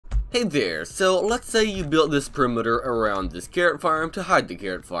Hey there, so let's say you built this perimeter around this carrot farm to hide the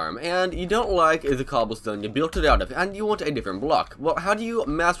carrot farm, and you don't like the cobblestone you built it out of, and you want a different block. Well, how do you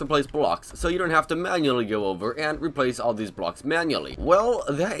mass replace blocks so you don't have to manually go over and replace all these blocks manually? Well,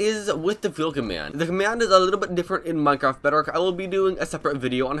 that is with the fill command. The command is a little bit different in Minecraft Bedrock. I will be doing a separate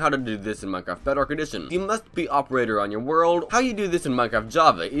video on how to do this in Minecraft Bedrock Edition. You must be operator on your world. How you do this in Minecraft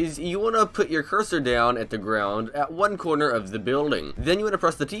Java is you want to put your cursor down at the ground at one corner of the building. Then you want to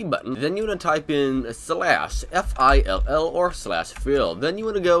press the T button. Then you want to type in slash FILL or slash fill. Then you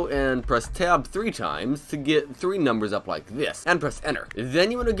want to go and press tab 3 times to get 3 numbers up like this, and press enter.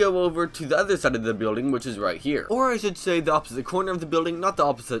 Then you want to go over to the other side of the building, which is right here. Or I should say the opposite corner of the building, not the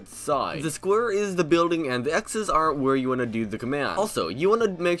opposite side. The square is the building and the X's are where you want to do the command. Also, you want to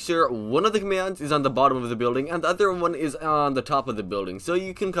make sure one of the commands is on the bottom of the building and the other one is on the top of the building, so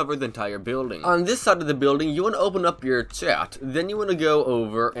you can cover the entire building. On this side of the building, you want to open up your chat. Then you want to go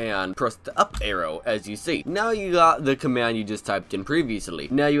over and press the up arrow, as you see. Now you got the command you just typed in previously.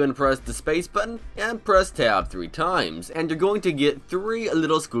 Now you want to press the space button and press tab 3 times, and you're going to get 3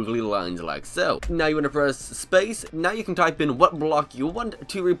 little squiggly lines like so. Now you want to press space. Now you can type in what block you want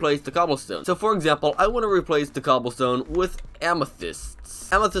to replace the cobblestone. So for example, I want to replace the cobblestone with amethyst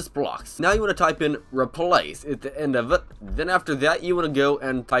blocks. Now you want to type in replace at the end of it. Then after that you want to go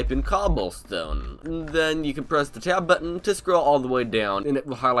and type in cobblestone. Then you can press the tab button to scroll all the way down and it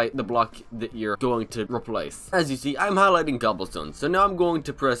will highlight the block that you're going to replace. As you see, I'm highlighting cobblestone. So now I'm going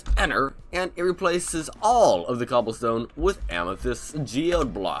to press enter and it replaces all of the cobblestone with amethyst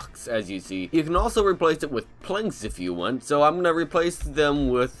geode blocks, as you see. You can also replace it with planks if you want. So I'm going to replace them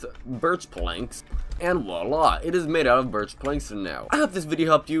with birch planks. And voila, it is made out of birch planks now. I hope this video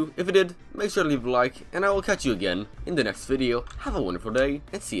helped you. If it did, make sure to leave a like, and I will catch you again in the next video. Have a wonderful day,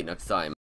 and see you next time.